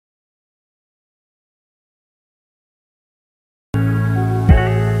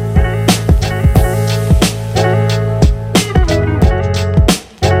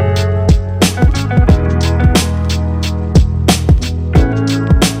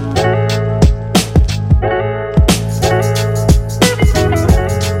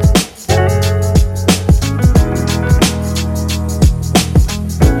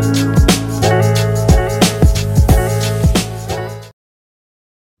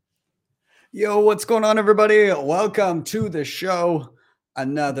Yo, what's going on, everybody? Welcome to the show.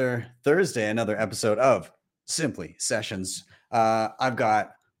 Another Thursday, another episode of Simply Sessions. I've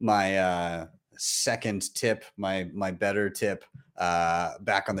got my second tip, my better tip,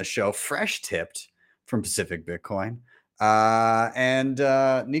 back on the show, fresh tipped from Pacific Bitcoin. And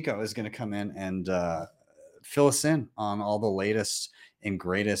Nico is going to come in and fill us in on all the latest and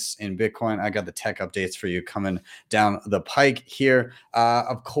greatest in Bitcoin. I got the tech updates for you coming down the pike here.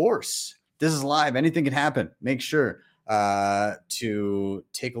 Of course, this is live. Anything can happen. Make sure to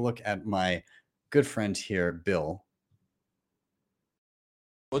take a look at my good friend here, Bill.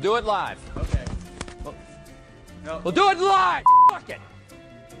 We'll do it live. Okay. We'll do it live. Fuck it.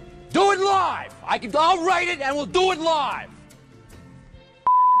 Do it live. I'll write it and we'll do it live.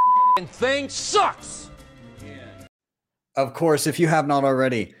 Thing sucks. Of course, if you have not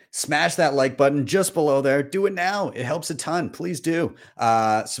already, smash that like button just below there. Do it now. It helps a ton. Please do.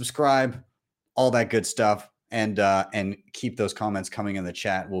 Subscribe, all that good stuff, and keep those comments coming in the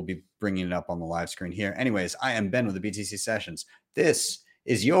chat. We'll be bringing it up on the live screen here. Anyways, I am Ben with the BTC Sessions. This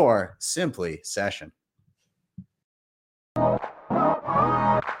is your Simply Session.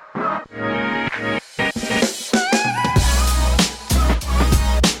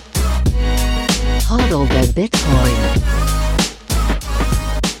 Hodl the Bitcoin.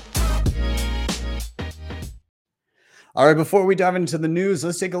 All right, before we dive into the news,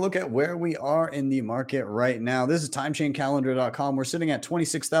 let's take a look at where we are in the market right now. This is timechaincalendar.com. We're sitting at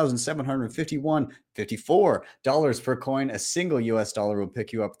 $26,754 per coin. A single US dollar will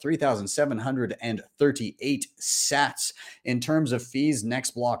pick you up 3,738 sats. In terms of fees,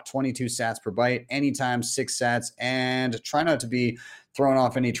 next block 22 sats per byte, anytime 6 sats, and try not to be throwing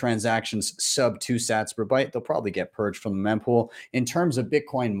off any transactions sub 2 sats per byte. They'll probably get purged from the mempool. In terms of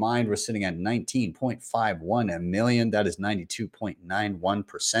Bitcoin mined, we're sitting at 19.51 million. That is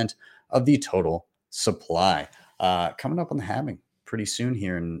 92.91% of the total supply. Coming up on the halving pretty soon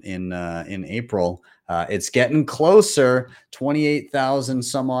here in April. It's getting closer, 28,000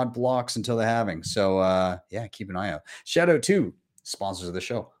 some odd blocks until the halving. So yeah, keep an eye out. Shout out to sponsors of the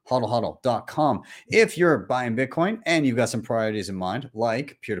show, hodlhodl.com. If you're buying Bitcoin and you've got some priorities in mind,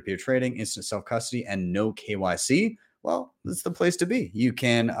 like peer-to-peer trading, instant self-custody, and no KYC, well, that's the place to be. You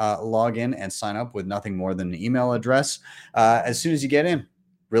can log in and sign up with nothing more than an email address. As soon as you get in,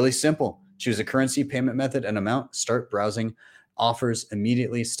 really simple. Choose a currency, payment method, and amount. Start browsing offers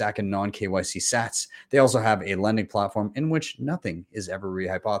immediately, stacking non-KYC sats. They also have a lending platform in which nothing is ever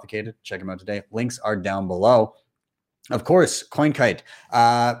rehypothecated. Check them out today. Links are down below. Of course, CoinKite.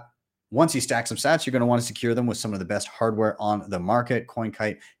 Once you stack some sats, you're going to want to secure them with some of the best hardware on the market.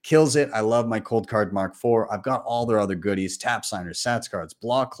 CoinKite kills it. I love my Cold Card Mark IV. I've got all their other goodies, tap signers, sats cards,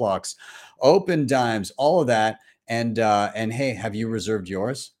 block clocks, open dimes, all of that. And hey, have you reserved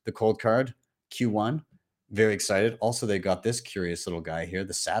yours? The Cold Card Q1. Very excited. Also, they got this curious little guy here,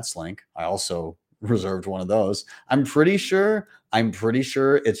 the Sats link. I also reserved one of those. I'm pretty sure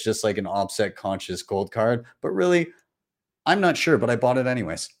it's just like an offset conscious gold card, but really, I'm not sure, but I bought it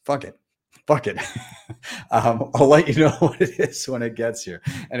anyways. Fuck it. I'll let you know what it is when it gets here.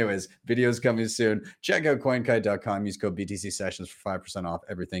 Anyways, videos coming soon. Check out coinkite.com. Use code BTC Sessions for 5% off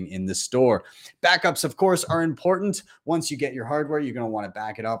everything in the store. Backups, of course, are important. Once you get your hardware, you're going to want to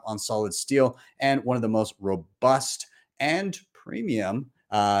back it up on solid steel. And one of the most robust and premium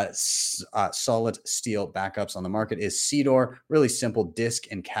solid steel backups on the market is Seedor. Really simple disc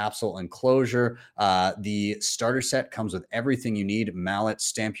and capsule enclosure. The starter set comes with everything you need: mallet,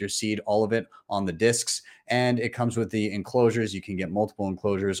 stamp your seed, all of it on the discs. And it comes with the enclosures. You can get multiple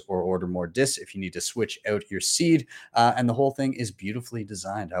enclosures or order more discs if you need to switch out your seed. And the whole thing is beautifully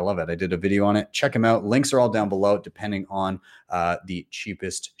designed. I love it. I did a video on it. Check them out. Links are all down below, depending on the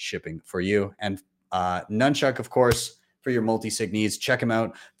cheapest shipping for you. And Nunchuck, of course, for your multi-sig needs. Check them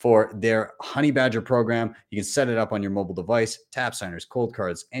out for their Honey Badger program. You can set it up on your mobile device, tap signers, cold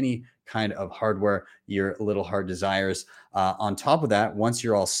cards, any kind of hardware your little heart desires. On top of that, once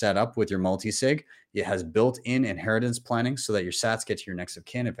you're all set up with your multi-sig, it has built-in inheritance planning so that your sats get to your next of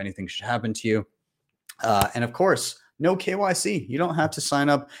kin if anything should happen to you. And of course, no KYC. You don't have to sign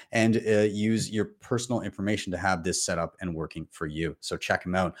up and use your personal information to have this set up and working for you. So check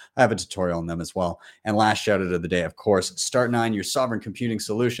them out. I have a tutorial on them as well. And last shout out of the day, of course, Start9, your sovereign computing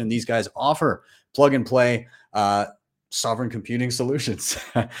solution. These guys offer plug and play sovereign computing solutions.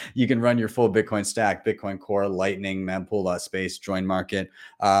 You can run your full Bitcoin stack, Bitcoin Core, Lightning, mempool, Space, Join Market.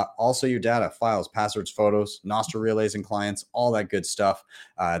 Also your data, files, passwords, photos, Nostra relays and clients, all that good stuff.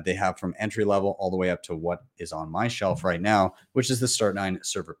 They have from entry level all the way up to what is on my shelf right now, which is the Start9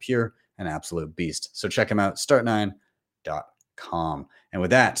 Server Pure, an absolute beast. So check them out, start9.com. And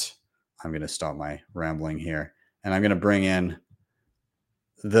with that, I'm going to stop my rambling here, and I'm going to bring in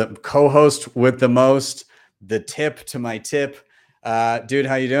the co-host with the most, the tip to my tip. Dude,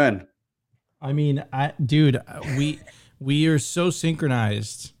 how you doing? I mean, we are so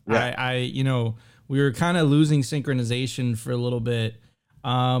synchronized. Yeah. We were kind of losing synchronization for a little bit.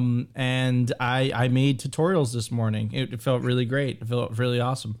 And I made tutorials this morning. It felt really great. It felt really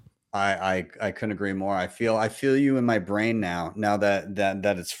awesome. I couldn't agree more. I feel you in my brain now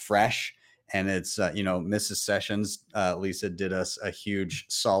that it's fresh, and it's Mrs. Sessions, Lisa did us a huge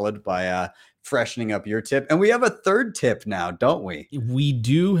solid by freshening up your tip, and we have a third tip now, don't we? We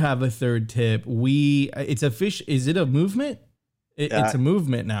do have a third tip. It's a fish. Is it a movement? It's a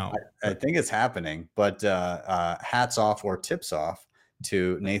movement now. I think it's happening, but hats off or tips off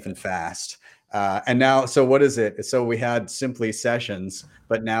to Nathan Fast. And now, so what is it? So we had Simply Sessions,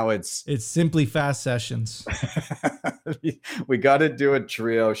 but now it's Simply Fast Sessions. we got to do a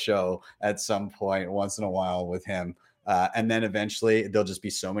trio show at some point once in a while with him. And then eventually there'll just be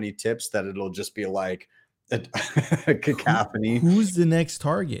so many tips that it'll just be like a cacophony. Who's the next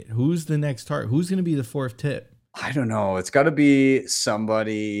target? Who's going to be the fourth tip? I don't know. It's got to be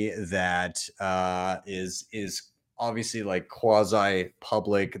somebody that is obviously like quasi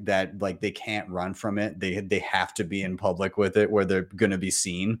public, that like they can't run from it. They have to be in public with it where they're going to be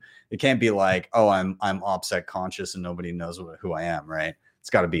seen. It can't be like, oh, I'm OPSEC conscious and nobody knows who I am. Right. It's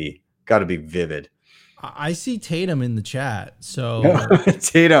got to be vivid. I see Tatum in the chat. So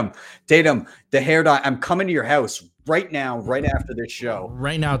Tatum, the hair dye. I'm coming to your house right now, right after this show.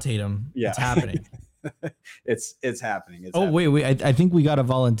 Right now, Tatum. Yeah. It's happening. It's happening. Wait. I think we got a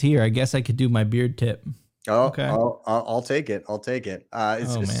volunteer. I guess I could do my beard tip. Oh, okay. I'll take it.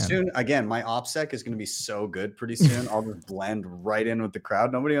 Soon. Again, my OPSEC is going to be so good pretty soon. I'll just blend right in with the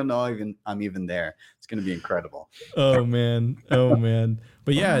crowd. Nobody will know I'm even there. It's going to be incredible. Oh man.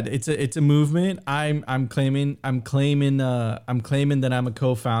 But yeah, it's a movement. I'm claiming that I'm a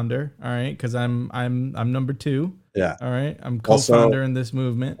co-founder. All right, because I'm number 2. Yeah. All right. I'm co-founder also, in this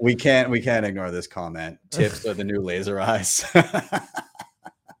movement. We can't ignore this comment. Tips are the new laser eyes.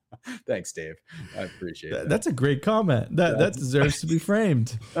 Thanks, Dave. I appreciate that. That's a great comment. That deserves to be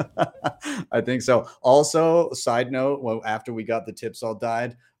framed. I think so. Also, side note, after we got the tips all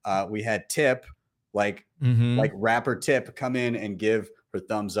dyed, we had Tip, like rapper Tip, come in and give her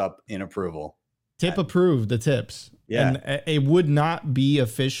thumbs up in approval. Tip approved the tips. Yeah. And it would not be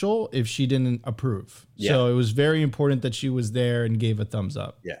official if she didn't approve. Yeah. So it was very important that she was there and gave a thumbs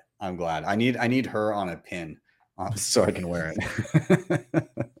up. Yeah, I'm glad. I need her on a pin so I can wear it.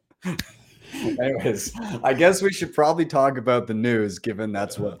 Anyways, I guess we should probably talk about the news, given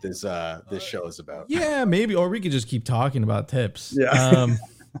that's what this show is about. Yeah, maybe, or we could just keep talking about tips. Yeah.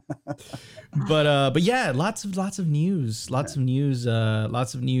 But yeah, lots of news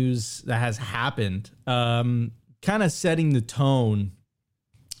that has happened. Kind of setting the tone.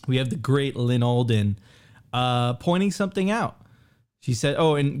 We have the great Lynn Alden pointing something out. She said,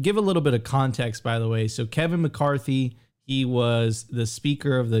 and give a little bit of context, by the way. So Kevin McCarthy, he was the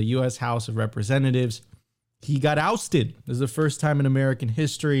Speaker of the U.S. House of Representatives. He got ousted. This is the first time in American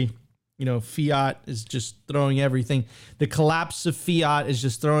history. Fiat is just throwing everything. The collapse of fiat is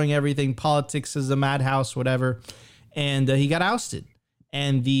just throwing everything. Politics is a madhouse, whatever. And he got ousted.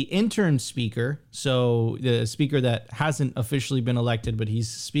 And the interim speaker, so the speaker that hasn't officially been elected, but he's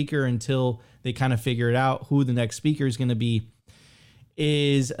speaker until they kind of figure it out who the next speaker is going to be,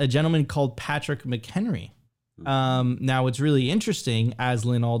 is a gentleman called Patrick McHenry. Now, what's really interesting, as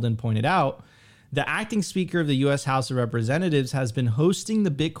Lynn Alden pointed out, the acting Speaker of the U.S. House of Representatives has been hosting the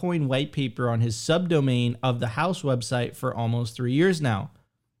Bitcoin white paper on his subdomain of the House website for almost 3 years now.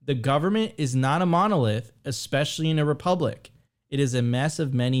 The government is not a monolith, especially in a republic. It is a mess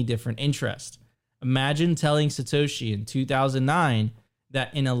of many different interests. Imagine telling Satoshi in 2009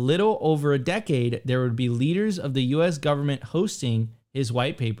 that in a little over a decade, there would be leaders of the U.S. government hosting his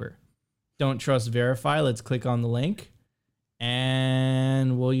white paper. Don't trust, verify. Let's click on the link.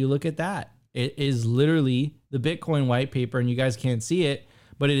 And will you look at that? It is literally the Bitcoin white paper, and you guys can't see it,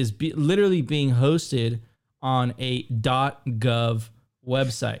 but it is literally being hosted on a .gov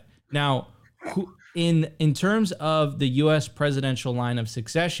website. Now, in terms of the U.S. presidential line of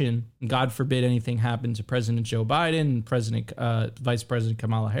succession, God forbid anything happened to President Joe Biden and Vice President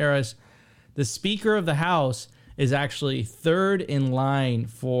Kamala Harris, the Speaker of the House is actually third in line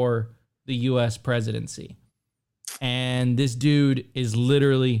for the U.S. presidency. And this dude is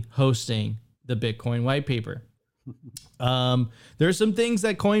literally hosting the Bitcoin white paper. There's some things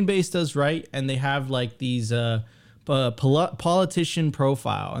that Coinbase does right, and they have like these politician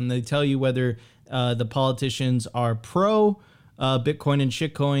profile, and they tell you whether the politicians are pro Bitcoin and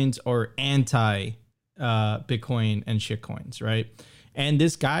shitcoins or anti Bitcoin and shitcoins, right? And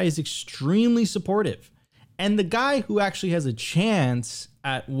this guy is extremely supportive. And the guy who actually has a chance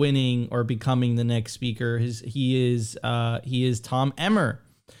at winning or becoming the next speaker, he is Tom Emmer.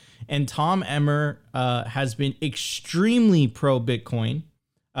 And Tom Emmer has been extremely pro Bitcoin.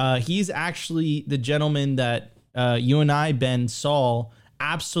 He's actually the gentleman that you and I, Ben, saw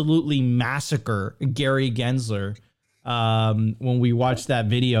absolutely massacre Gary Gensler when we watched that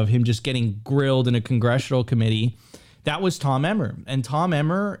video of him just getting grilled in a congressional committee. That was Tom Emmer. And Tom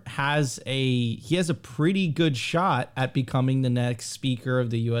Emmer has a pretty good shot at becoming the next Speaker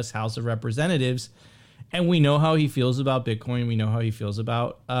of the U.S. House of Representatives. And we know how he feels about Bitcoin. We know how he feels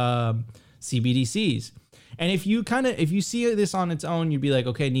about CBDCs. And if you see this on its own, you'd be like,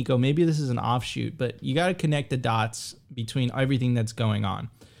 okay, Nico, maybe this is an offshoot, but you got to connect the dots between everything that's going on.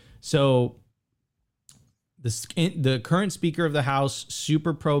 So the current Speaker of the House,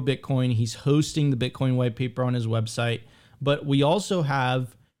 super pro Bitcoin. He's hosting the Bitcoin white paper on his website. But we also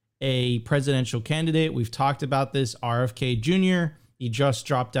have a presidential candidate. We've talked about this, RFK Jr. He just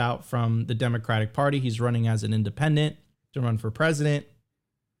dropped out from the Democratic Party. He's running as an independent to run for president.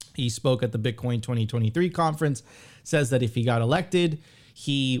 He spoke at the Bitcoin 2023 conference, says that if he got elected,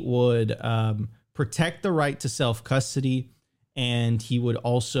 he would protect the right to self-custody, and he would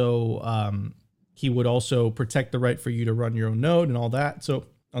also protect the right for you to run your own node and all that. So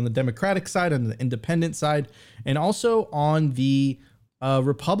on the Democratic side, on the independent side, and also on the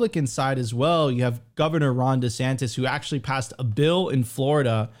Republican side as well, you have Governor Ron DeSantis, who actually passed a bill in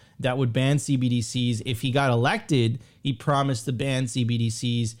Florida that would ban CBDCs. If he got elected, he promised to ban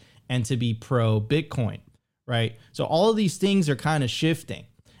CBDCs and to be pro Bitcoin, right? So all of these things are kind of shifting.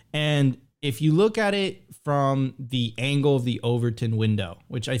 And if you look at it from the angle of the Overton window,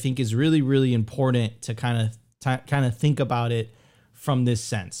 which I think is really, really important to kind of think about it from this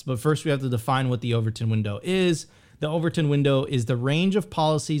sense. But first we have to define what the Overton window is. The Overton window is the range of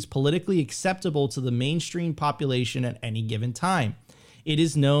policies politically acceptable to the mainstream population at any given time. It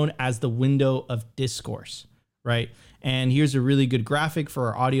is known as the window of discourse, right? And here's a really good graphic for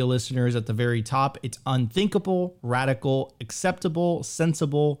our audio listeners at the very top. It's unthinkable, radical, acceptable,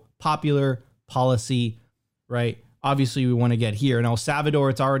 sensible, popular, policy, right? Obviously, we want to get here. In El Salvador,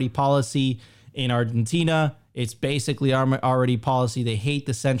 it's already policy. In Argentina, it's basically already policy. They hate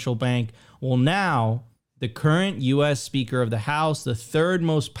the central bank. Well, now the current U.S. Speaker of the House, the third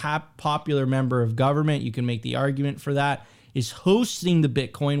most popular member of government, you can make the argument for that, is hosting the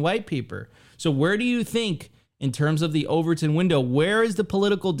Bitcoin white paper. So where do you think, in terms of the Overton window, where is the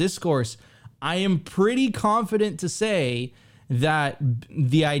political discourse? I am pretty confident to say that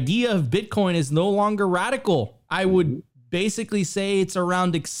the idea of Bitcoin is no longer radical. I would basically say it's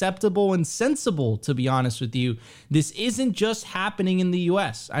around acceptable and sensible, to be honest with you. This isn't just happening in the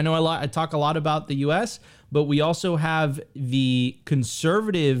US. I know I talk a lot about the US, but we also have the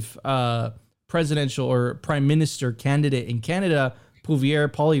conservative presidential or prime minister candidate in Canada,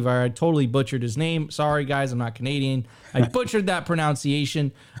 Poilievre. I totally butchered his name. Sorry, guys, I'm not Canadian. I butchered that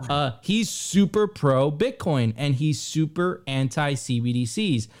pronunciation. He's super pro Bitcoin and he's super anti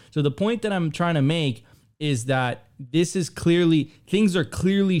CBDCs. So the point that I'm trying to make is that things are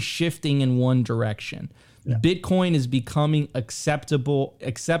clearly shifting in one direction. Yeah. Bitcoin is becoming acceptable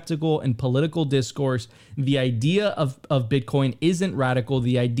in political discourse. The idea of Bitcoin isn't radical.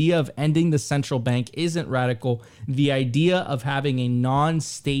 The idea of ending the central bank isn't radical. The idea of having a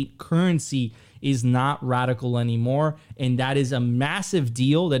non-state currency is not radical anymore. And that is a massive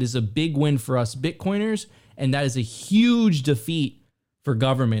deal. That is a big win for us Bitcoiners. And that is a huge defeat for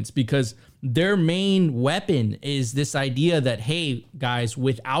governments, because their main weapon is this idea that, hey, guys,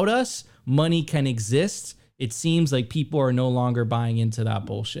 without us, money can exist. It seems like people are no longer buying into that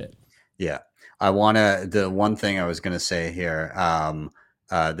bullshit. Yeah. The one thing I was going to say here,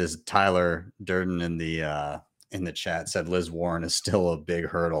 this Tyler Durden in the chat said Liz Warren is still a big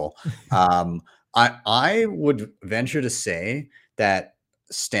hurdle. I would venture to say that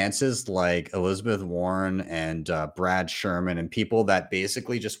stances like Elizabeth Warren and Brad Sherman and people that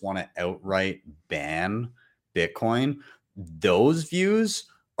basically just want to outright ban Bitcoin, those views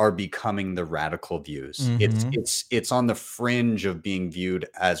are becoming the radical views. Mm-hmm. It's on the fringe of being viewed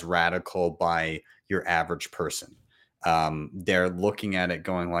as radical by your average person. They're looking at it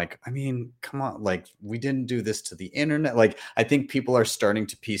going like, I mean, come on, like, we didn't do this to the internet. Like, I think people are starting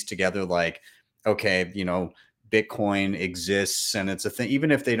to piece together like, okay, Bitcoin exists and it's a thing,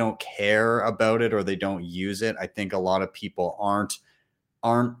 even if they don't care about it or they don't use it. I think a lot of people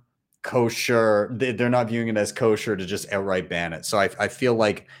aren't kosher. They're not viewing it as kosher to just outright ban it. So I feel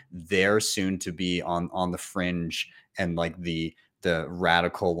like they're soon to be on the fringe and like the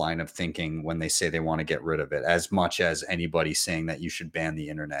radical line of thinking when they say they want to get rid of it, as much as anybody saying that you should ban the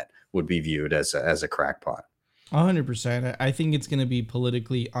internet would be viewed as a crackpot. 100%. I think it's going to be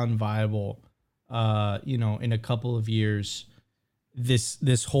politically unviable, in a couple of years.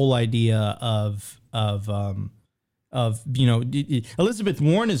 This whole idea of Elizabeth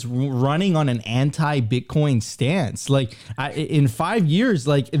Warren is running on an anti-Bitcoin stance. Like in 5 years,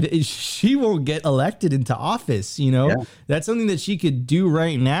 like she won't get elected into office. That's something that she could do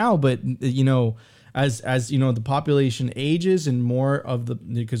right now. But as the population ages and more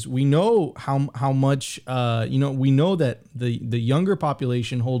of because we know how much we know that the younger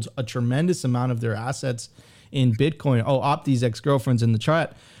population holds a tremendous amount of their assets in Bitcoin. Oh, Opti's ex-girlfriend's in the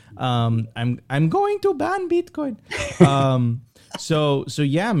chat. I'm going to ban Bitcoin. So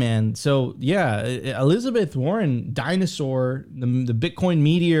yeah, man. So yeah, Elizabeth Warren, dinosaur, the Bitcoin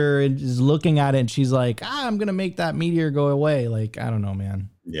meteor, is looking at it and she's like, I'm going to make that meteor go away. Like, I don't know, man.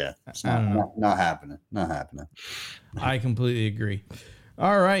 Yeah. It's not happening. Not happening. I completely agree.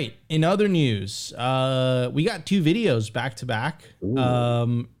 All right. In other news, we got 2 videos back to back.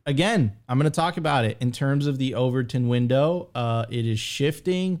 Again, I'm going to talk about it in terms of the Overton window. It is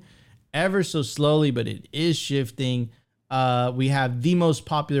shifting ever so slowly, but it is shifting. We have the most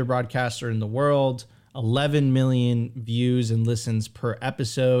popular broadcaster in the world, 11 million views and listens per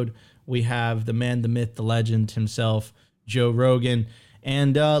episode. We have the man, the myth, the legend himself, Joe Rogan.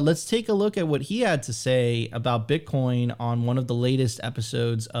 And let's take a look at what he had to say about Bitcoin on one of the latest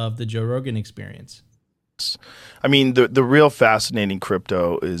episodes of the Joe Rogan Experience. I mean, the real fascinating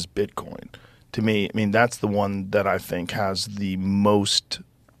crypto is Bitcoin. To me, I mean, that's the one that I think has the most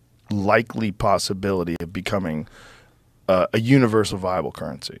likely possibility of becoming a universal viable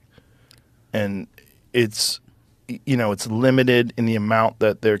currency. And it's limited in the amount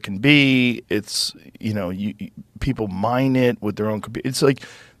that there can be. It's, people mine it with their own computer. It's like,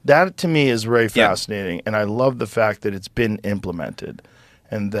 that to me is very fascinating. Yeah. And I love the fact that it's been implemented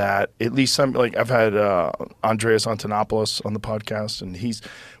and that at least I've had Andreas Antonopoulos on the podcast, and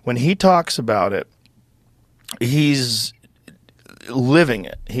when he talks about it, he's living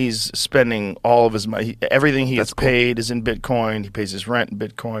it. He's spending all of his money. Everything he gets paid is in Bitcoin. He pays his rent in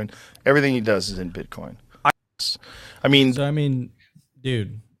Bitcoin. Everything he does is in Bitcoin.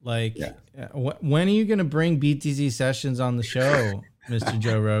 Dude, like, when are you going to bring BTC sessions on the show, Mr.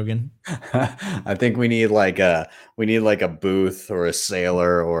 Joe Rogan? I think we need like a booth or a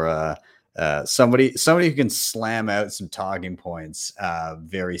sailor or somebody who can slam out some talking points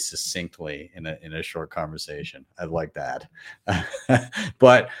very succinctly in a short conversation. I like that.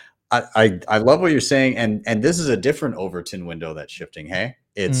 But I love what you're saying, and this is a different Overton window that's shifting. Hey,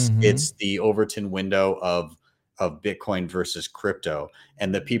 it's the Overton window of Bitcoin versus crypto,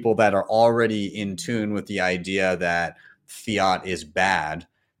 and the people that are already in tune with the idea that fiat is bad.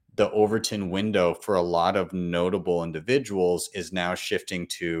 The Overton window for a lot of notable individuals is now shifting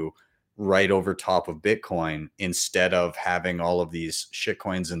to right over top of Bitcoin, instead of having all of these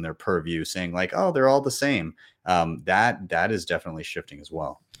shitcoins in their purview saying like, oh, they're all the same. That is definitely shifting as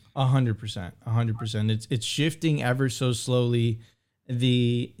well. 100%. It's shifting ever so slowly.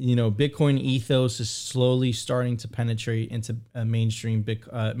 The Bitcoin ethos is slowly starting to penetrate into mainstream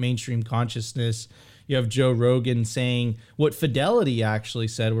consciousness. You have Joe Rogan saying what Fidelity actually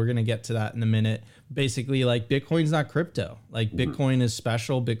said. We're going to get to that in a minute. Basically, like, Bitcoin's not crypto. Like, Bitcoin is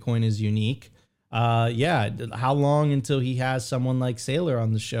special. Bitcoin is unique. How long until he has someone like Saylor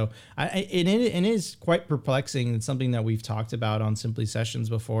on the show? It is quite perplexing. It's something that we've talked about on Simply Sessions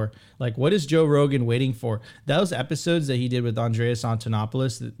before. Like, what is Joe Rogan waiting for? Those episodes that he did with Andreas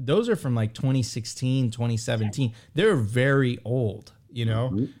Antonopoulos, those are from like 2016, 2017. They're very old,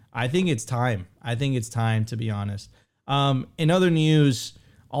 I think it's time. To be honest. In other news,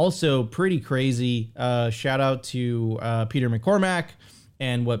 also pretty crazy. Shout out to Peter McCormack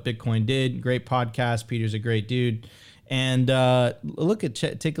and What Bitcoin Did. Great podcast. Peter's a great dude. And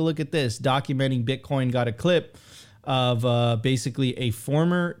take a look at this. Documenting Bitcoin got a clip of basically a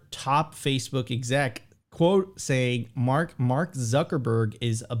former top Facebook exec quote saying Mark Zuckerberg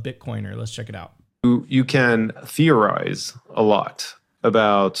is a Bitcoiner. Let's check it out. You can theorize a lot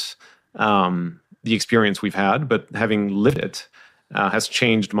about the experience we've had, but having lived it has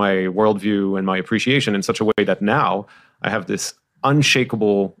changed my worldview and my appreciation in such a way that now I have this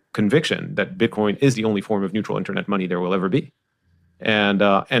unshakable conviction that Bitcoin is the only form of neutral internet money there will ever be. And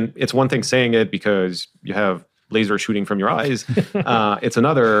it's one thing saying it because you have laser shooting from your eyes. It's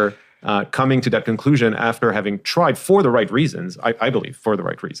another coming to that conclusion after having tried for the right reasons, I believe for the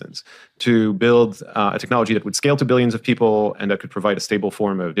right reasons, to build a technology that would scale to billions of people and that could provide a stable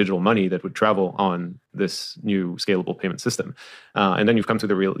form of digital money that would travel on this new scalable payment system. And then you come to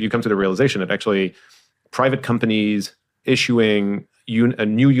the realization that actually private companies issuing a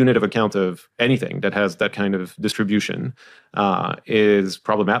new unit of account of anything that has that kind of distribution is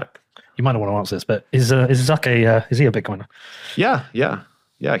problematic. You might not want to answer this, but is Zuck is he a Bitcoiner? Yeah.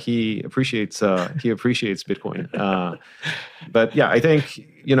 He appreciates Bitcoin. But yeah, I think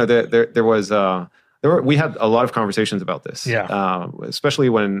we had a lot of conversations about this. Yeah. Especially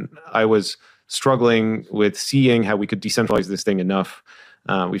when I was struggling with seeing how we could decentralize this thing enough.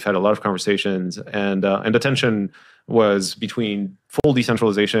 We've had a lot of conversations, and the tension was between full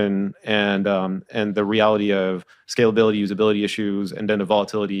decentralization and the reality of scalability, usability issues, and then the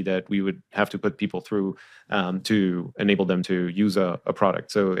volatility that we would have to put people through to enable them to use a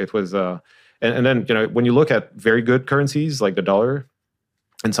product. So it was, and then when you look at very good currencies like the dollar,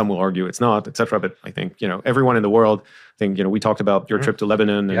 and some will argue it's not, et cetera. But I think, everyone in the world, we talked about your trip to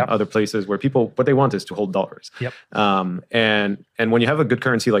Lebanon and other places where people, what they want is to hold dollars. Yep. And when you have a good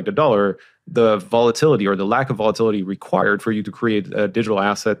currency like the dollar, the volatility or the lack of volatility required for you to create a digital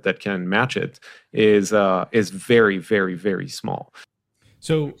asset that can match it is very, very, very small.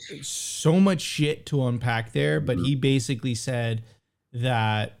 So much shit to unpack there, but he basically said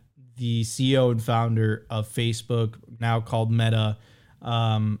that the CEO and founder of Facebook, now called Meta,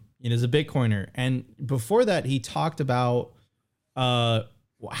 is a Bitcoiner. And before that, he talked about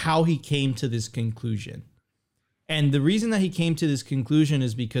how he came to this conclusion. And the reason that he came to this conclusion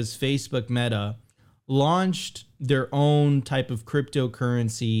is because Facebook Meta launched their own type of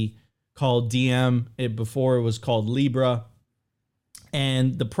cryptocurrency called DM. Before it was called Libra.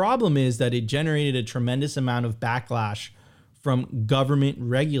 And the problem is that it generated a tremendous amount of backlash from government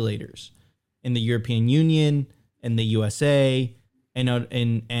regulators in the European Union and the USA and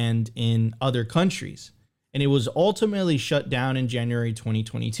in other countries. And it was ultimately shut down in January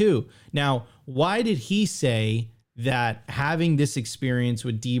 2022. Now, why did he say that having this experience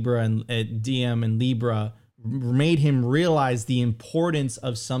with DM and Libra made him realize the importance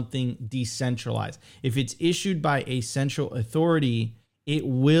of something decentralized? If it's issued by a central authority, it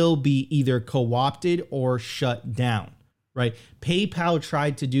will be either co-opted or shut down, right? PayPal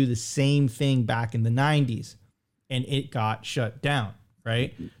tried to do the same thing back in the 90s. And it got shut down,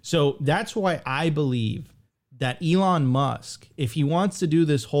 right? So that's why I believe that Elon Musk, if he wants to do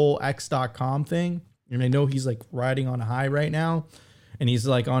this whole X.com thing, and I know he's like riding on a high right now, and he's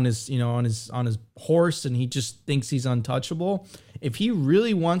like on his horse, and he just thinks he's untouchable. If he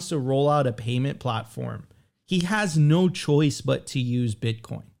really wants to roll out a payment platform, he has no choice but to use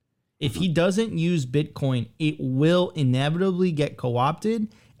Bitcoin. If he doesn't use Bitcoin, it will inevitably get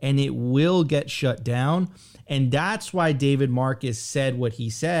co-opted and it will get shut down. And that's why David Marcus said what he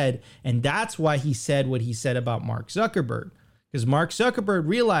said. And that's why he said what he said about Mark Zuckerberg. Because Mark Zuckerberg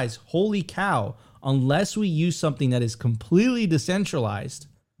realized, holy cow, unless we use something that is completely decentralized,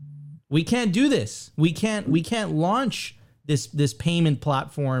 we can't do this. We can't launch this payment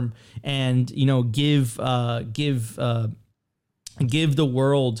platform and give the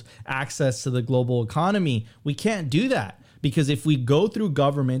world access to the global economy. We can't do that. Because if we go through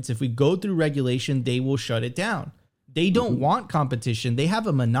governments, if we go through regulation, they will shut it down. They don't want competition. They have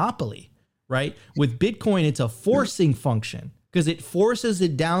a monopoly, right? With Bitcoin, it's a forcing function because it forces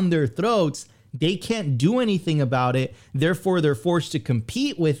it down their throats. They can't do anything about it. Therefore, they're forced to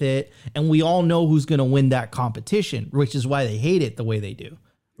compete with it. And we all know who's going to win that competition, which is why they hate it the way they do,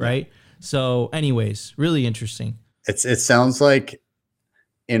 right? So anyways, really interesting. It sounds like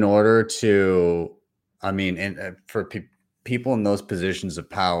in order to, for people in those positions of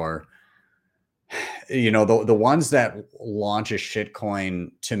power, the ones that launch a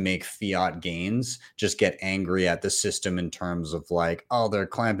shitcoin to make fiat gains just get angry at the system in terms of like, oh, they're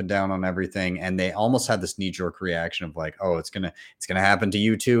clamping down on everything, and they almost have this knee-jerk reaction of like, oh, it's gonna happen to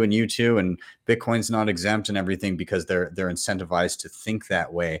you too, and Bitcoin's not exempt and everything because they're incentivized to think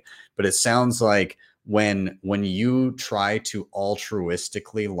that way. But it sounds like when you try to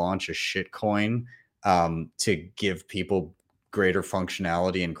altruistically launch a shitcoin to give people greater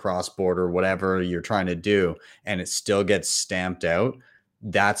functionality and cross-border, whatever you're trying to do, and it still gets stamped out,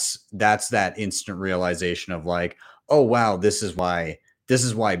 that's that instant realization of like, oh wow, this is why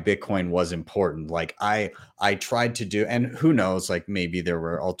Bitcoin was important. Like I tried to do, and who knows, like maybe there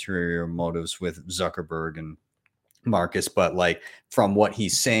were ulterior motives with Zuckerberg and Marcus, but like from what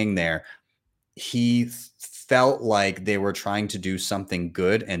he's saying there, he felt like they were trying to do something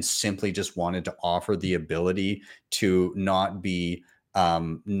good and simply just wanted to offer the ability to not be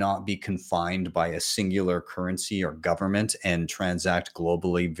not be confined by a singular currency or government and transact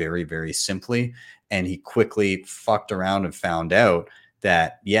globally very, very simply. And he quickly fucked around and found out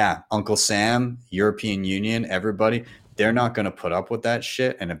that, yeah, Uncle Sam, European Union, everybody, they're not going to put up with that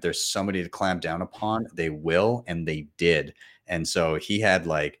shit. And if there's somebody to clamp down upon, they will. And they did. And so he had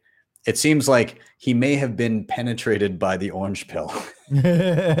like, it seems like he may have been penetrated by the orange pill.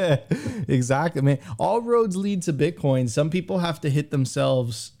 Exactly, man. All roads lead to Bitcoin. Some people have to hit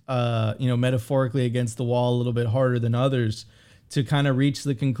themselves, metaphorically against the wall a little bit harder than others to kind of reach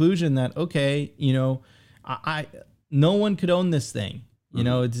the conclusion that, okay, I no one could own this thing.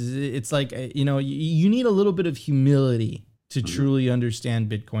 It's like, you need a little bit of humility to truly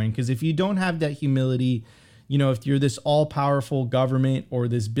understand Bitcoin. Because if you don't have that humility, if you're this all powerful government or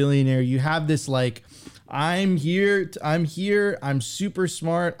this billionaire, you have this like, I'm here, I'm super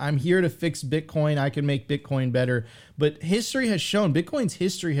smart, I'm here to fix Bitcoin, I can make Bitcoin better. But Bitcoin's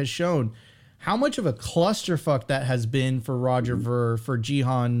history has shown how much of a clusterfuck that has been for Roger Ver, for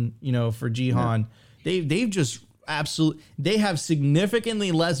Jihan, Yeah. They've just they have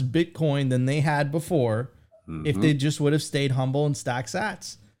significantly less Bitcoin than they had before if they just would have stayed humble and stack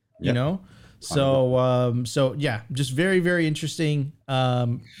sats, So yeah, just very, very interesting.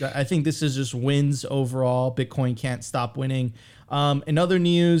 I think this is just wins overall. Bitcoin can't stop winning. In other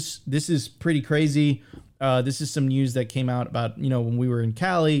news, this is pretty crazy. This is some news that came out about, when we were in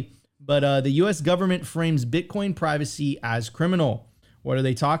Cali, but the US government frames Bitcoin privacy as criminal. What are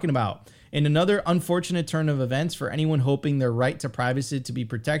they talking about? In another unfortunate turn of events for anyone hoping their right to privacy to be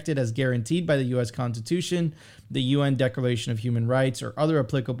protected as guaranteed by the U.S. Constitution, the UN Declaration of Human Rights, or other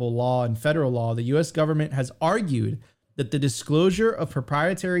applicable law and federal law, the U.S. government has argued that the disclosure of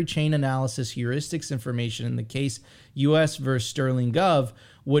proprietary chain analysis heuristics information in the case U.S. versus Sterling Gov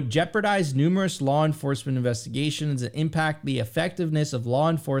would jeopardize numerous law enforcement investigations and impact the effectiveness of law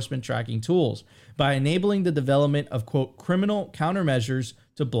enforcement tracking tools by enabling the development of, quote, criminal countermeasures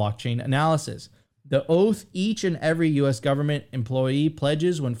to blockchain analysis. The oath each and every U.S. government employee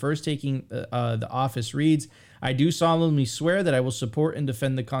pledges when first taking the office reads, I do solemnly swear that I will support and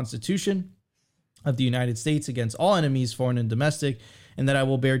defend the Constitution of the United States against all enemies, foreign and domestic, and that I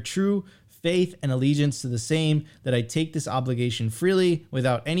will bear true faith and allegiance to the same, that I take this obligation freely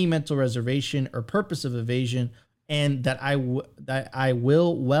without any mental reservation or purpose of evasion, and that I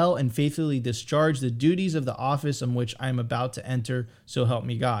will well and faithfully discharge the duties of the office on which I am about to enter, so help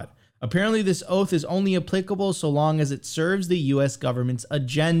me God. Apparently, this oath is only applicable so long as it serves the U.S. government's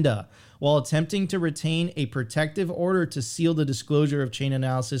agenda. While attempting to retain a protective order to seal the disclosure of chain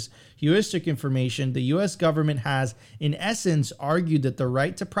analysis heuristic information, the U.S. government has, in essence, argued that the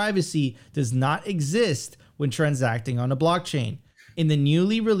right to privacy does not exist when transacting on a blockchain. In the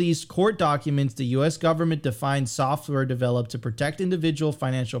newly released court documents, the U.S. government defines software developed to protect individual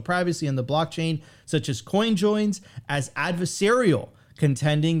financial privacy on the blockchain, such as coin joins, as adversarial,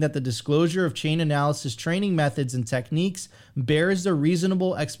 contending that the disclosure of chain analysis training methods and techniques bears the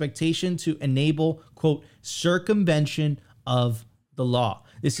reasonable expectation to enable, quote, circumvention of the law.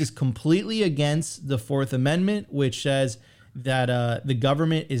 This is completely against the Fourth Amendment, which says that the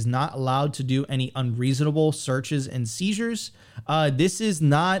government is not allowed to do any unreasonable searches and seizures. This is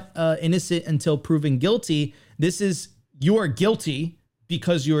not innocent until proven guilty. This is you are guilty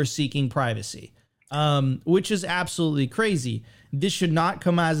because you are seeking privacy, which is absolutely crazy. This should not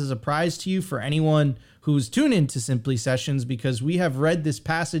come as a surprise to you for anyone who's tuned into Simply Sessions, because we have read this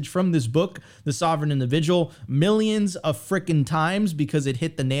passage from this book, The Sovereign Individual, millions of frickin' times because it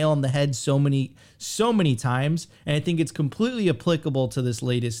hit the nail on the head so many times. And I think it's completely applicable to this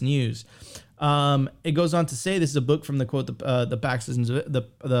latest news. It goes on to say, this is a book from the quote,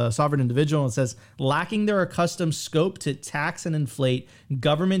 the Sovereign Individual. It says, lacking their accustomed scope to tax and inflate,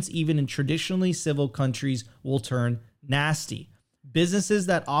 governments, even in traditionally civil countries, will turn nasty. Businesses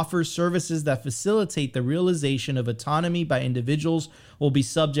that offer services that facilitate the realization of autonomy by individuals will be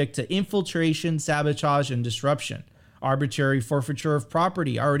subject to infiltration, sabotage, and disruption. Arbitrary forfeiture of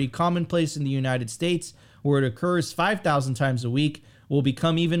property, already commonplace in the United States, where it occurs 5,000 times a week, will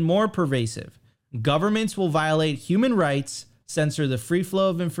become even more pervasive. Governments will violate human rights, censor the free flow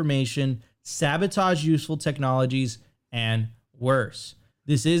of information, sabotage useful technologies, and worse.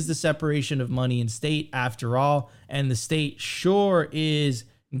 This is the separation of money and state after all, and the state sure is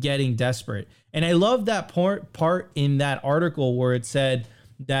getting desperate. And I love that part in that article where it said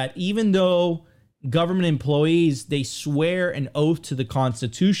that even though government employees, they swear an oath to the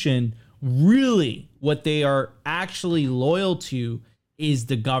Constitution, really what they are actually loyal to is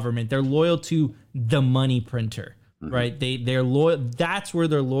the government. They're loyal to the money printer, right? They're loyal. That's where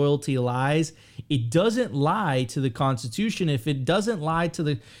their loyalty lies, it doesn't lie to the Constitution. If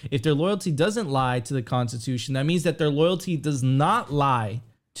their loyalty doesn't lie to the Constitution, that means that their loyalty does not lie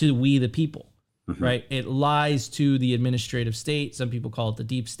to we the people, right? It lies to the administrative state. Some people call it the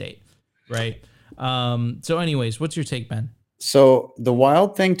deep state, right? So anyways, what's your take, Ben? So the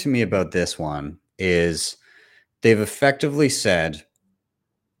wild thing to me about this one is they've effectively said,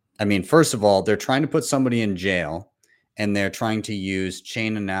 I mean, first of all, they're trying to put somebody in jail and they're trying to use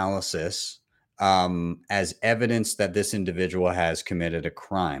chain analysis as evidence that this individual has committed a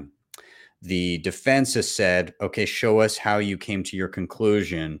crime. The defense has said, okay, show us how you came to your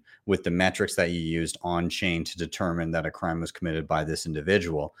conclusion with the metrics that you used on chain to determine that a crime was committed by this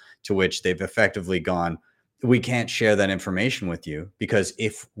individual, to which they've effectively gone, we can't share that information with you, because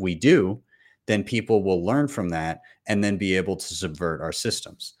if we do, then people will learn from that and then be able to subvert our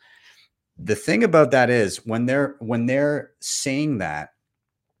systems. The thing about that is when they're saying that,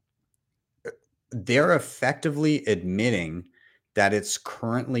 they're effectively admitting that it's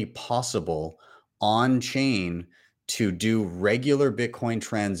currently possible on chain to do regular Bitcoin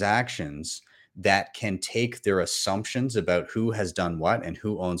transactions that can take their assumptions about who has done what and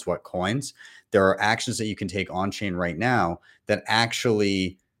who owns what coins. There are actions that you can take on chain right now that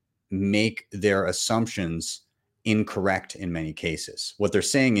actually make their assumptions incorrect in many cases. What they're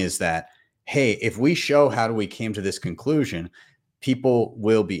saying is that, hey, if we show how we came to this conclusion, people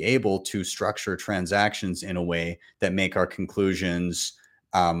will be able to structure transactions in a way that make our conclusions,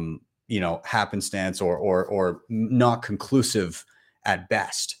 happenstance or not conclusive at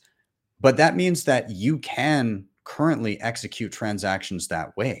best. But that means that you can currently execute transactions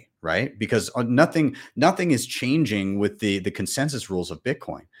that way, right? Because nothing is changing with the consensus rules of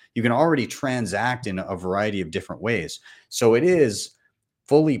Bitcoin. You can already transact in a variety of different ways. So it is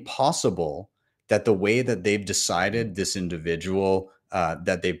fully possible that the way that they've decided this individual,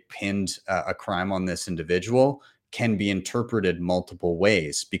 that they've pinned a crime on this individual, can be interpreted multiple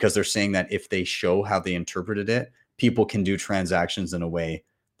ways, because they're saying that if they show how they interpreted it, people can do transactions in a way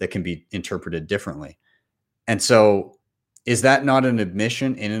that can be interpreted differently. And so is that not an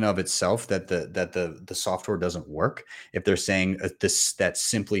admission in and of itself that the software doesn't work? If they're saying that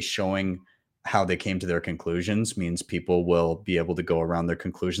simply showing how they came to their conclusions means people will be able to go around their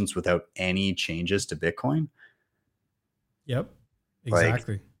conclusions without any changes to Bitcoin? Yep,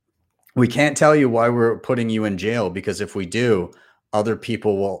 exactly. Like, we can't tell you why we're putting you in jail, because if we do, other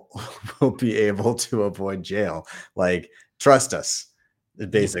people will be able to avoid jail. Like, trust us,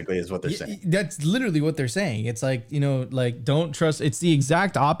 basically, is what they're saying. That's literally what they're saying. It's like, like, don't trust. It's the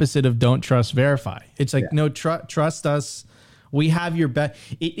exact opposite of don't trust, verify. It's like, no, trust us. We have your back.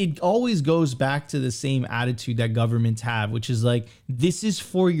 It always goes back to the same attitude that governments have, which is like, this is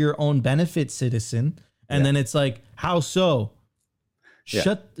for your own benefit, citizen. And then it's like, how so?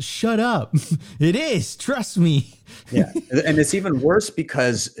 Shut up. It is. Trust me. Yeah. And it's even worse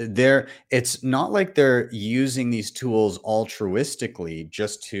because it's not like they're using these tools altruistically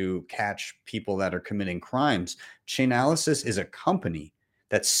just to catch people that are committing crimes. Chainalysis is a company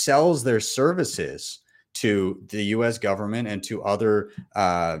that sells their services to the US government and to other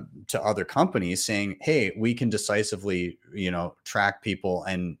companies, saying, hey, we can decisively, track people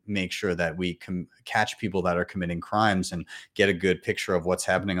and make sure that we can catch people that are committing crimes and get a good picture of what's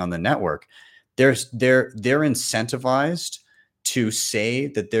happening on the network. They're incentivized to say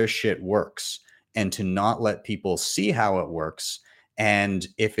that their shit works and to not let people see how it works. And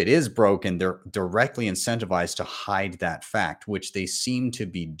if it is broken, they're directly incentivized to hide that fact, which they seem to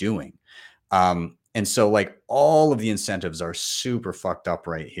be doing. And so, like, all of the incentives are super fucked up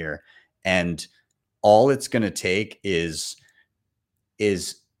right here. And all it's going to take is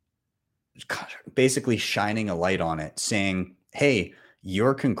basically shining a light on it, saying, hey,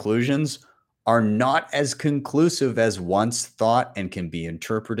 your conclusions are not as conclusive as once thought and can be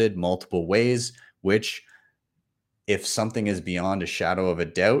interpreted multiple ways, which, if something is beyond a shadow of a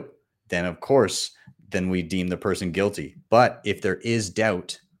doubt, then of course, then we deem the person guilty. But if there is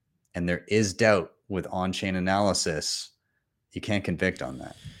doubt, and there is doubt with on-chain analysis, you can't convict on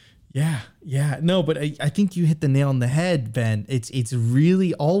that. Yeah. No, but I think you hit the nail on the head, Ben. It's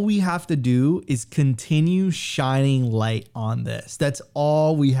really, all we have to do is continue shining light on this. That's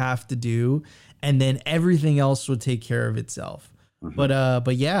all we have to do. And then everything else will take care of itself. Mm-hmm.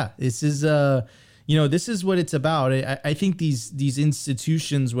 But yeah, this is, this is what it's about. I think these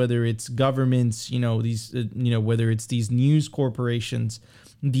institutions, whether it's governments, whether it's these news corporations,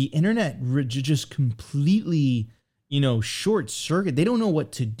 the internet just completely, short circuit. They don't know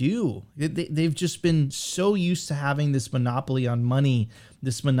what to do. They've just been so used to having this monopoly on money,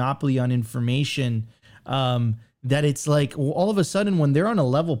 this monopoly on information, that it's like all of a sudden when they're on a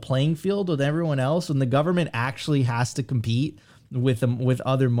level playing field with everyone else, when the government actually has to compete with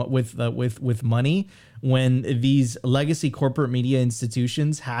money, when these legacy corporate media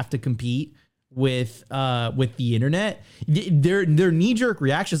institutions have to compete with the internet, their knee-jerk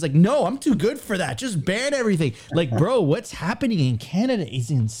reaction is like, no, I'm too good for that, just ban everything. Like, bro, what's happening in Canada is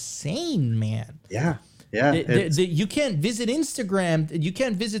insane, man. Yeah. You can't visit Instagram, you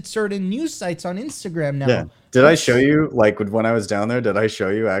can't visit certain news sites on Instagram now. Yeah. Did I show you, like, when I was down there, did I show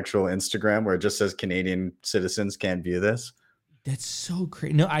you actual Instagram where it just says Canadian citizens can't view this? That's so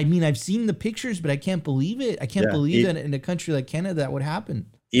crazy. No, I mean, I've seen the pictures, but I can't believe it. I can't believe that in a country like Canada that would happen.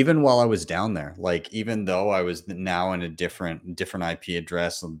 Even while I was down there, like, even though I was now in a different IP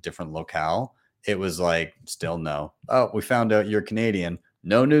address, a different locale, it was like, still no. Oh, we found out you're Canadian.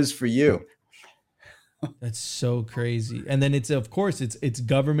 No news for you. That's so crazy. And then it's, of course, it's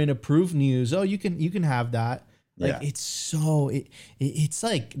government approved news. Oh, you can have that. Like, it's so, it's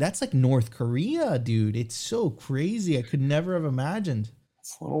like, that's like North Korea, dude. It's so crazy. I could never have imagined.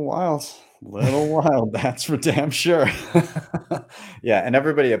 It's a little wild. That's for damn sure. Yeah. And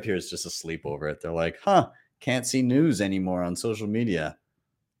everybody up here is just asleep over it. They're like, can't see news anymore on social media.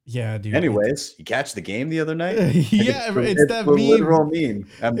 Yeah, dude. Anyways, you catch the game the other night? Yeah, it's that meme. Literal meme.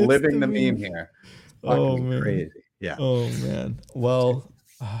 I'm living the meme here. Oh, man. Crazy. Yeah. Oh, man. Well,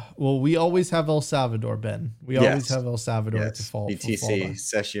 we always have El Salvador, Ben. We always have El Salvador to fall. BTC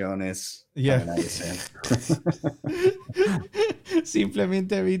sesiones. Yeah.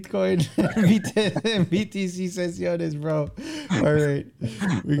 Simplemente Bitcoin. BTC sesiones, bro. All right.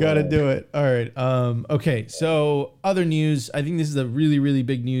 We got to do it. All right. Okay. So other news. I think this is the really, really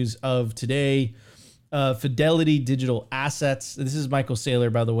big news of today. Fidelity Digital Assets. This is Michael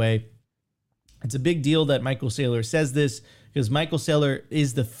Saylor, by the way. It's a big deal that Michael Saylor says this, because Michael Saylor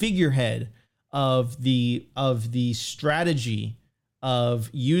is the figurehead of the strategy of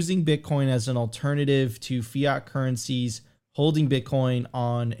using Bitcoin as an alternative to fiat currencies, holding Bitcoin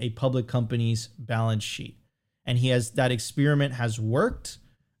on a public company's balance sheet. And that experiment has worked,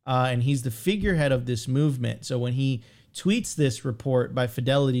 and he's the figurehead of this movement. So when he tweets this report by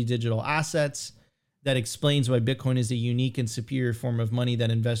Fidelity Digital Assets that explains why Bitcoin is a unique and superior form of money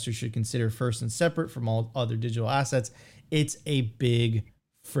that investors should consider first and separate from all other digital assets, it's a big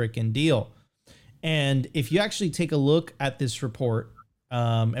freaking deal. And if you actually take a look at this report,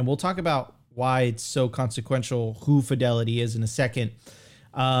 and we'll talk about why it's so consequential, who Fidelity is in a second.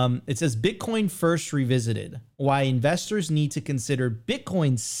 It says Bitcoin First Revisited, why investors need to consider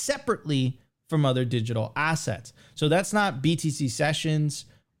Bitcoin separately from other digital assets. So that's not BTC Sessions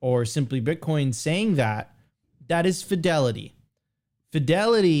or Simply Bitcoin saying that. That is Fidelity.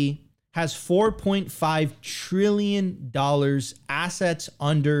 Fidelity has $4.5 trillion assets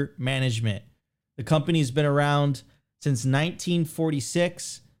under management. The company's been around since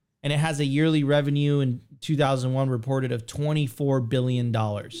 1946, and it has a yearly revenue in 2001 reported of $24 billion.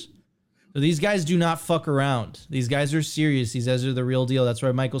 So these guys do not fuck around. These guys are serious. These guys are the real deal. That's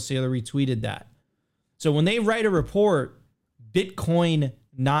why Michael Saylor retweeted that. So when they write a report, Bitcoin,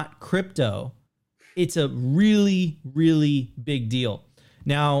 not crypto, it's a really, really big deal.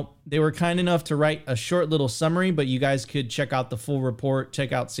 Now, they were kind enough to write a short little summary, but you guys could check out the full report,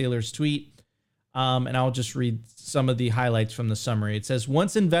 check out Saylor's tweet, and I'll just read some of the highlights from the summary. It says,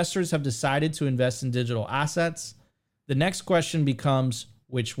 once investors have decided to invest in digital assets, the next question becomes,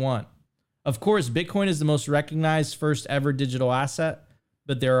 which one? Of course, Bitcoin is the most recognized first ever digital asset,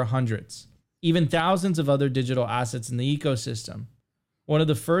 but there are hundreds, even thousands of other digital assets in the ecosystem. One of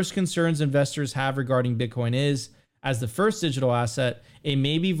the first concerns investors have regarding Bitcoin is, as the first digital asset, it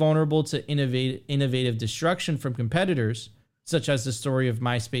may be vulnerable to innovative destruction from competitors, such as the story of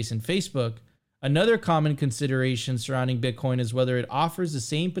MySpace and Facebook. Another common consideration surrounding Bitcoin is whether it offers the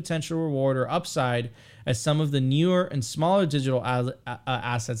same potential reward or upside as some of the newer and smaller digital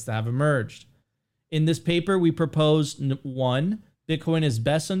assets that have emerged. In this paper, we propose 1, Bitcoin is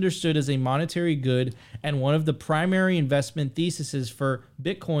best understood as a monetary good, and one of the primary investment theses for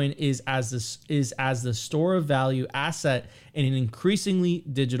Bitcoin is as the store of value asset in an increasingly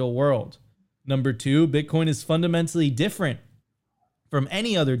digital world. Number 2, Bitcoin is fundamentally different from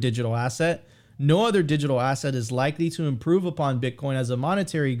any other digital asset. No other digital asset is likely to improve upon Bitcoin as a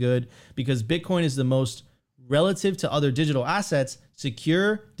monetary good because Bitcoin is the most, relative to other digital assets,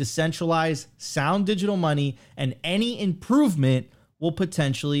 secure, decentralized, sound digital money, and any improvement will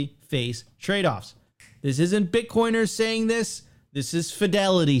potentially face trade-offs. This isn't Bitcoiners saying this. This is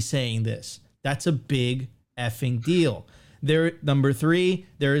Fidelity saying this. That's a big effing deal. Number 3,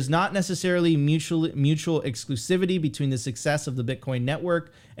 there is not necessarily mutual exclusivity between the success of the Bitcoin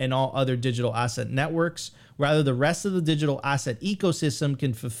network and all other digital asset networks. Rather, the rest of the digital asset ecosystem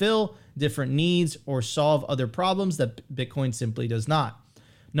can fulfill different needs or solve other problems that Bitcoin simply does not.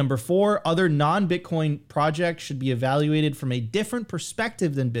 Number 4, other non-Bitcoin projects should be evaluated from a different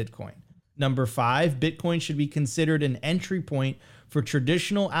perspective than Bitcoin. Number 5, Bitcoin should be considered an entry point for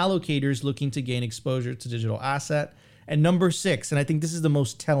traditional allocators looking to gain exposure to digital asset. And number 6, and I think this is the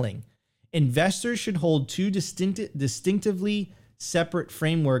most telling, investors should hold 2 distinctively separate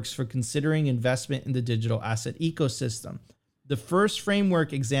frameworks for considering investment in the digital asset ecosystem. The first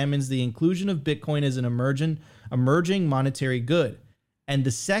framework examines the inclusion of Bitcoin as an emerging monetary good. And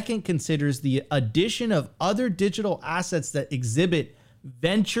the second considers the addition of other digital assets that exhibit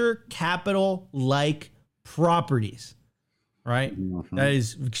venture capital-like properties, right? Mm-hmm. That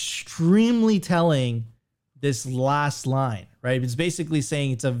is extremely telling, this last line, right? It's basically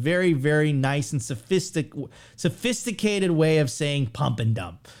saying it's a very, very nice and sophisticated way of saying pump and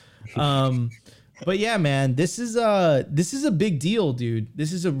dump. But yeah, man, this is a big deal, dude.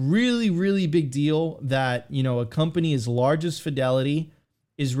 This is a really, really big deal that, you know, a company as large as Fidelity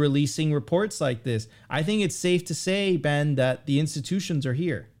is releasing reports like this. I think it's safe to say, Ben, that the institutions are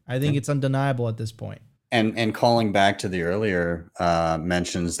here. I think it's undeniable at this point. And calling back to the earlier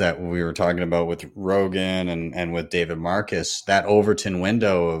mentions that we were talking about with Rogan and with David Marcus, that Overton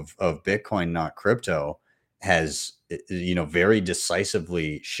window of Bitcoin, not crypto, has, you know, very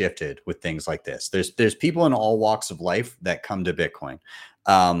decisively shifted with things like this. There's people in all walks of life that come to Bitcoin,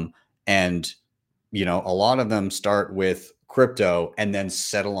 and you know, a lot of them start with crypto and then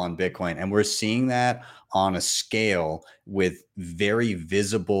settle on Bitcoin, and we're seeing that on a scale with very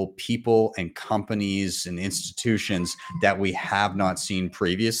visible people and companies and institutions that we have not seen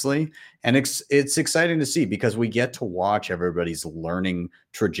previously. And it's exciting to see because we get to watch everybody's learning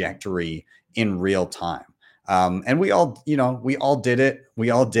trajectory in real time. And we all did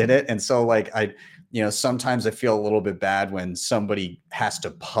it. And so like, sometimes I feel a little bit bad when somebody has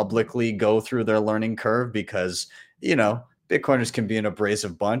to publicly go through their learning curve because, you know, Bitcoiners can be an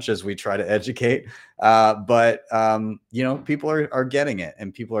abrasive bunch as we try to educate. But people are getting it,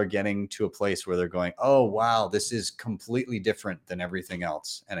 and people are getting to a place where they're going, oh, wow, this is completely different than everything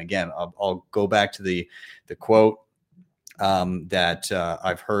else. And again, I'll go back to the quote that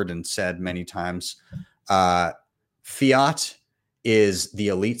I've heard and said many times. Fiat is the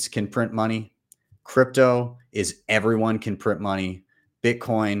elites can print money. Crypto is everyone can print money.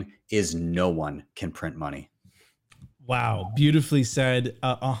 Bitcoin is no one can print money. Wow, beautifully said.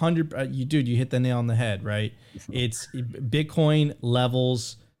 100. You hit the nail on the head, right? It's Bitcoin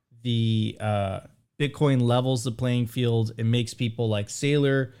levels the playing field. It makes people like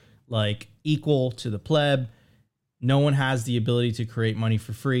Sailor like equal to the pleb. No one has the ability to create money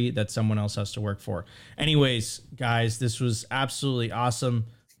for free that someone else has to work for. Anyways, guys, this was absolutely awesome.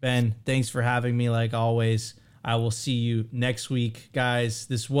 Ben, thanks for having me like always. I will see you next week, guys.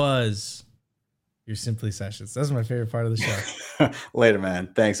 This was your Simply Sessions. That's my favorite part of the show. Later, man.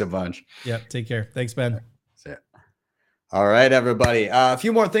 Thanks a bunch. Yep. Take care. Thanks, Ben. See ya. All right, everybody. A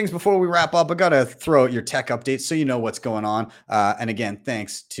few more things before we wrap up. I got to throw out your tech updates so you know what's going on. And again,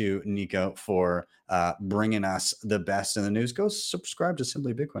 thanks to Nico for bringing us the best in the news. Go subscribe to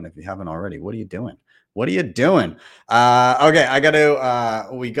Simply Bitcoin if you haven't already. What are you doing? Okay,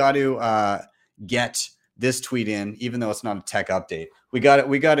 we got to get this tweet in, even though it's not a tech update. We got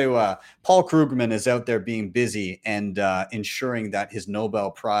to Paul Krugman is out there being busy and ensuring that his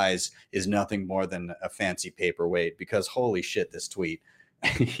Nobel Prize is nothing more than a fancy paperweight, because holy shit, this tweet.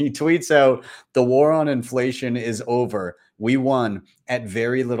 He tweets out, the war on inflation is over. We won at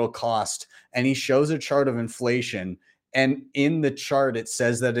very little cost. And he shows a chart of inflation. And in the chart, it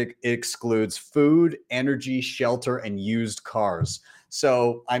says that it excludes food, energy, shelter, and used cars.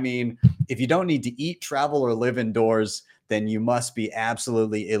 So, I mean, if you don't need to eat, travel, or live indoors, then you must be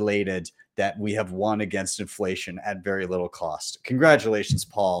absolutely elated that we have won against inflation at very little cost. Congratulations,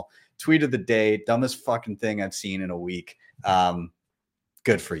 Paul. Tweet of the day, dumbest fucking thing I've seen in a week.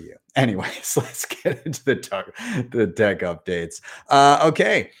 Good for you. Anyways, let's get into the tech updates.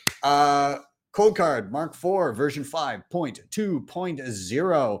 Okay. Cold Card Mark IV version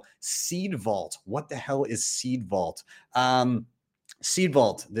 5.2.0 Seed Vault. What the hell is Seed Vault? Seed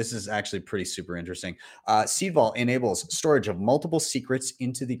Vault, this is actually pretty super interesting. Seed Vault enables storage of multiple secrets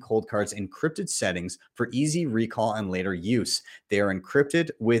into the Cold Card's encrypted settings for easy recall and later use. They are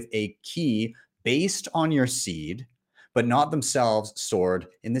encrypted with a key based on your seed, but not themselves stored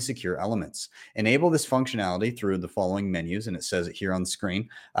in the secure elements. Enable this functionality through the following menus, and it says it here on the screen,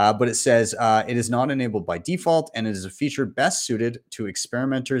 but it says it is not enabled by default, and it is a feature best suited to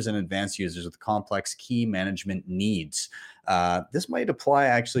experimenters and advanced users with complex key management needs. This might apply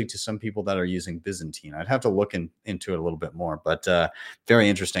actually to some people that are using Byzantine. I'd have to look into it a little bit more, but very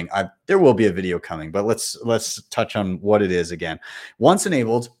interesting. There will be a video coming, but let's touch on what it is again. Once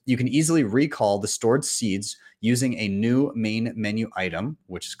enabled, you can easily recall the stored seeds using a new main menu item,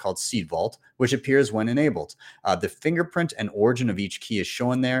 which is called Seed Vault, which appears when enabled. The fingerprint and origin of each key is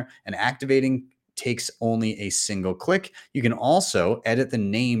shown there, and activating takes only a single click. You can also edit the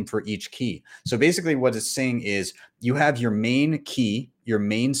name for each key. So basically what it's saying is you have your main key, your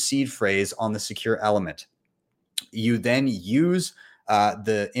main seed phrase on the secure element. You then use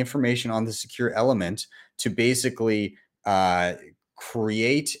the information on the secure element to basically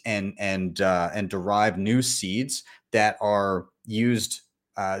create and derive new seeds that are used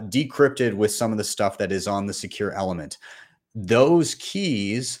decrypted with some of the stuff that is on the secure element. Those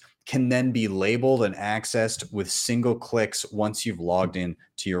keys can then be labeled and accessed with single clicks once you've logged in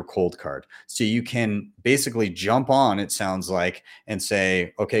to your cold card. So you can basically jump on, it sounds like, and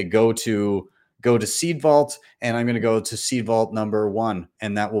say, okay, go to Seed Vault, and I'm going to go to Seed Vault number 1,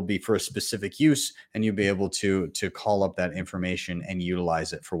 and that will be for a specific use, and you'll be able to call up that information and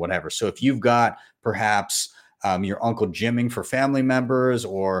utilize it for whatever. So if you've got perhaps your Uncle Jimming for family members,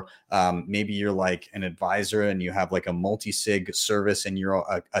 or maybe you're like an advisor and you have like a multi-sig service and you're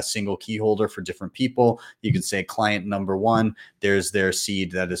a single key holder for different people, you could say client number 1, there's their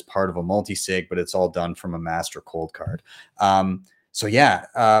seed that is part of a multi-sig, but it's all done from a master cold card. So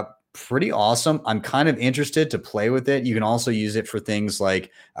yeah, pretty awesome. I'm kind of interested to play with it. You can also use it for things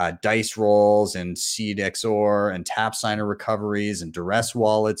like dice rolls and seed XOR and tap signer recoveries and duress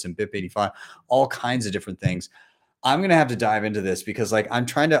wallets and BIP85, all kinds of different things. I'm going to have to dive into this because like I'm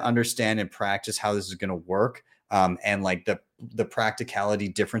trying to understand and practice how this is going to work, and like the practicality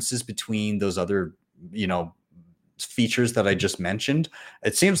differences between those other, features that I just mentioned.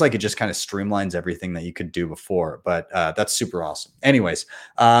 It seems like it just kind of streamlines everything that you could do before, but that's super awesome. Anyways,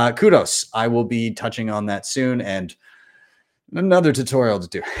 kudos. I will be touching on that soon, and another tutorial to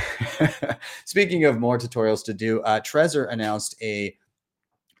do. Speaking of more tutorials to do, Trezor announced a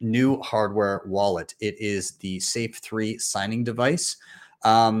new hardware wallet. It is the Safe 3 signing device.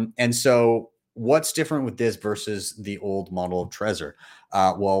 And so what's different with this versus the old model of Trezor?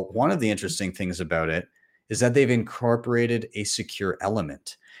 Well, one of the interesting things about it is that they've incorporated a secure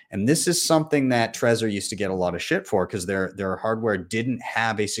element. And this is something that Trezor used to get a lot of shit for because their hardware didn't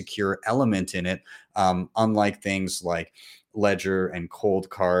have a secure element in it, unlike things like Ledger and Cold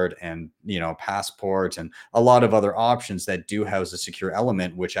Card and Passport and a lot of other options that do house a secure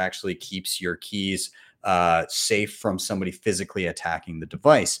element, which actually keeps your keys safe from somebody physically attacking the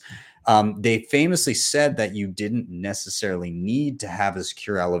device. They famously said that you didn't necessarily need to have a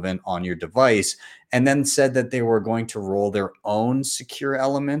secure element on your device, and then said that they were going to roll their own secure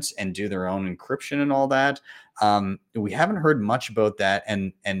elements and do their own encryption and all that. We haven't heard much about that,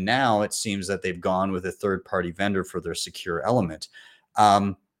 and now it seems that they've gone with a third-party vendor for their secure element.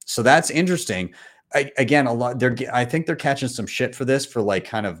 So that's interesting. Again, I think they're catching some shit for this, for like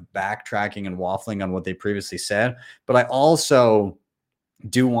kind of backtracking and waffling on what they previously said. But I also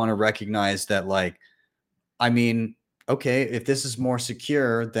do want to recognize that, like, I mean, okay, if this is more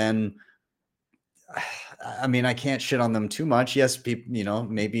secure, then I mean, I can't shit on them too much. Yes, people,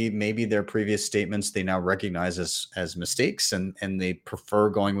 maybe their previous statements they now recognize as mistakes, and they prefer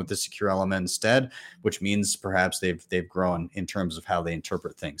going with the secure element instead, which means perhaps they've grown in terms of how they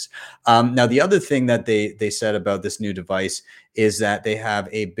interpret things. Now, the other thing that they said about this new device is that they have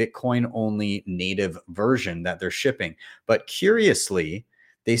a Bitcoin only native version that they're shipping, but curiously,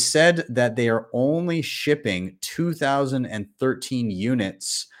 they said that they are only shipping 2013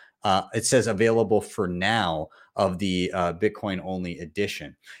 units. It says available for now of the Bitcoin only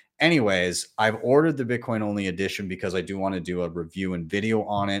edition. Anyways, I've ordered the Bitcoin only edition because I do want to do a review and video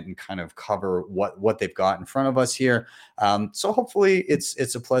on it and kind of cover what they've got in front of us here. So hopefully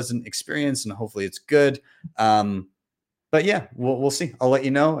it's a pleasant experience and hopefully it's good. But yeah, we'll see. I'll let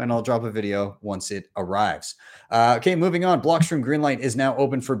you know, and I'll drop a video once it arrives. Okay, moving on. Blockstream Greenlight is now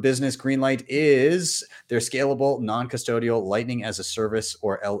open for business. Greenlight is their scalable, non-custodial Lightning as a Service,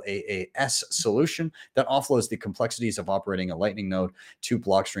 or LAAS, solution that offloads the complexities of operating a Lightning node to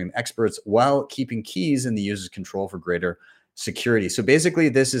Blockstream experts while keeping keys in the user's control for greater security. So basically,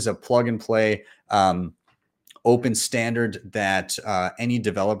 this is a plug and play open standard that any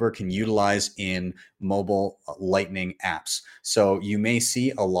developer can utilize in mobile Lightning apps. So you may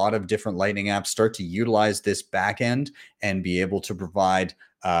see a lot of different Lightning apps start to utilize this backend and be able to provide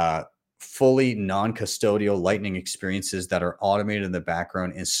fully non-custodial Lightning experiences that are automated in the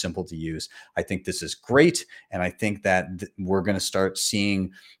background and simple to use. I think this is great. And I think that we're going to start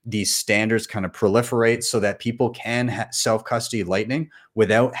seeing these standards kind of proliferate so that people can self-custody Lightning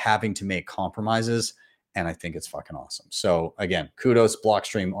without having to make compromises. And I think it's fucking awesome. So again, kudos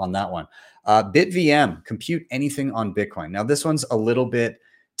Blockstream on that one. BitVM, compute anything on Bitcoin. Now this one's a little bit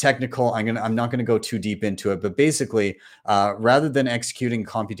technical. I'm not going to go too deep into it, but basically, rather than executing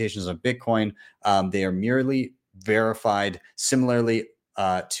computations on Bitcoin, they are merely verified similarly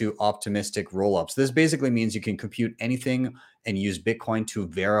to optimistic rollups. This basically means you can compute anything and use Bitcoin to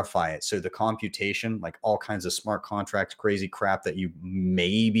verify it. So the computation, like all kinds of smart contracts, crazy crap that you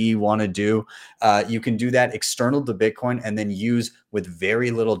maybe want to do, you can do that external to Bitcoin and then use with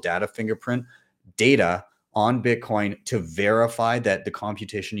very little data fingerprint data on Bitcoin to verify that the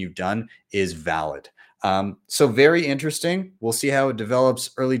computation you've done is valid. So very interesting. We'll see how it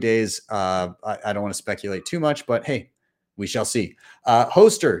develops. Early days. I don't want to speculate too much, but hey, we shall see.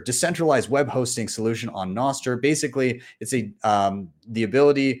 Hoster, decentralized web hosting solution on Nostr. Basically, it's the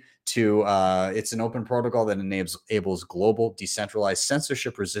ability to it's an open protocol that enables global, decentralized,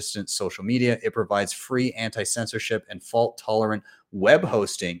 censorship-resistant social media. It provides free anti-censorship and fault-tolerant web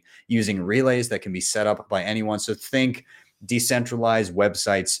hosting using relays that can be set up by anyone. So think decentralized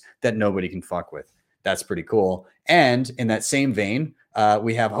websites that nobody can fuck with. That's pretty cool. And in that same vein,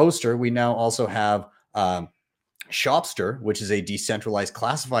 we have Hoster. We now also have Shopster, which is a decentralized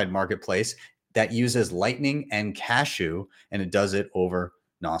classified marketplace that uses Lightning and Cashew, and it does it over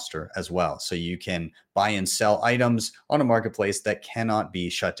Nostr as well. So you can buy and sell items on a marketplace that cannot be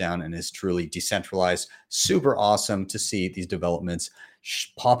shut down and is truly decentralized. Super awesome to see these developments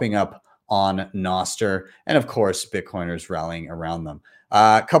popping up on Nostr, and of course, Bitcoiners rallying around them.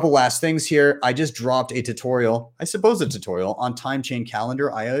 A couple last things here. I just dropped a tutorial, I suppose a tutorial on time chain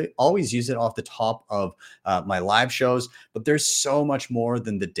calendar. I always use it off the top of my live shows, but there's so much more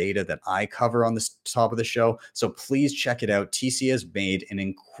than the data that I cover on the top of the show. So please check it out. TC has made an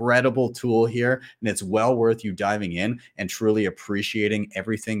incredible tool here, and it's well worth you diving in and truly appreciating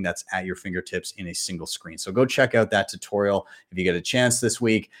everything that's at your fingertips in a single screen. So go check out that tutorial if you get a chance this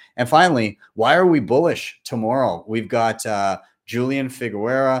week. And finally, why are we bullish tomorrow? We've got Julian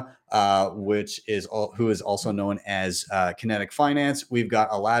Figueroa, who is also known as Kinetic Finance. We've got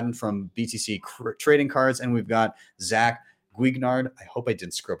Aladdin from BTC Trading Cards, and we've got Zach Guignard. I hope I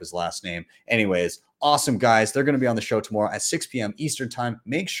didn't screw up his last name. Anyways, awesome guys. They're going to be on the show tomorrow at 6 p.m. Eastern time.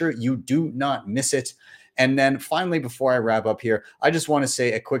 Make sure you do not miss it. And then finally, before I wrap up here, I just want to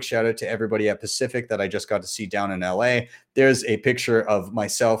say a quick shout out to everybody at Pacific that I just got to see down in LA. There's a picture of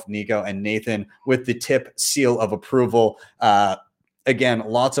myself, Nico, and Nathan with the tip seal of approval. Again,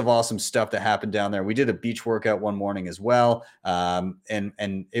 lots of awesome stuff that happened down there. We did a beach workout one morning as well. And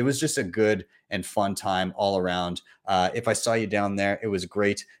it was just a good and fun time all around. If I saw you down there, it was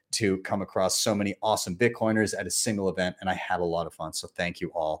great to come across so many awesome Bitcoiners at a single event, and I had a lot of fun. So thank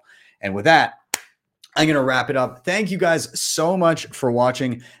you all. And with that, I'm going to wrap it up. Thank you guys so much for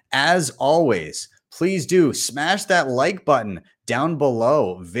watching. As always, please do smash that like button down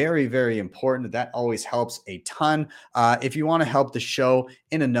below. Very, very important. That always helps a ton. If you want to help the show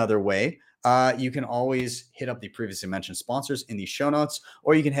in another way, you can always hit up the previously mentioned sponsors in the show notes,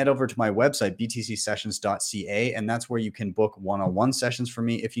 or you can head over to my website, btcsessions.ca, and that's where you can book one-on-one sessions for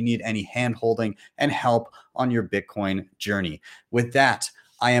me if you need any hand-holding and help on your Bitcoin journey. With that,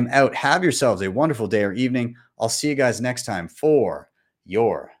 I am out. Have yourselves a wonderful day or evening. I'll see you guys next time for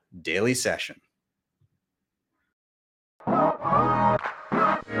your daily session.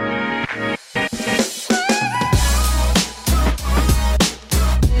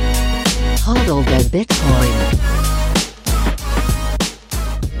 Hodl the Bitcoin.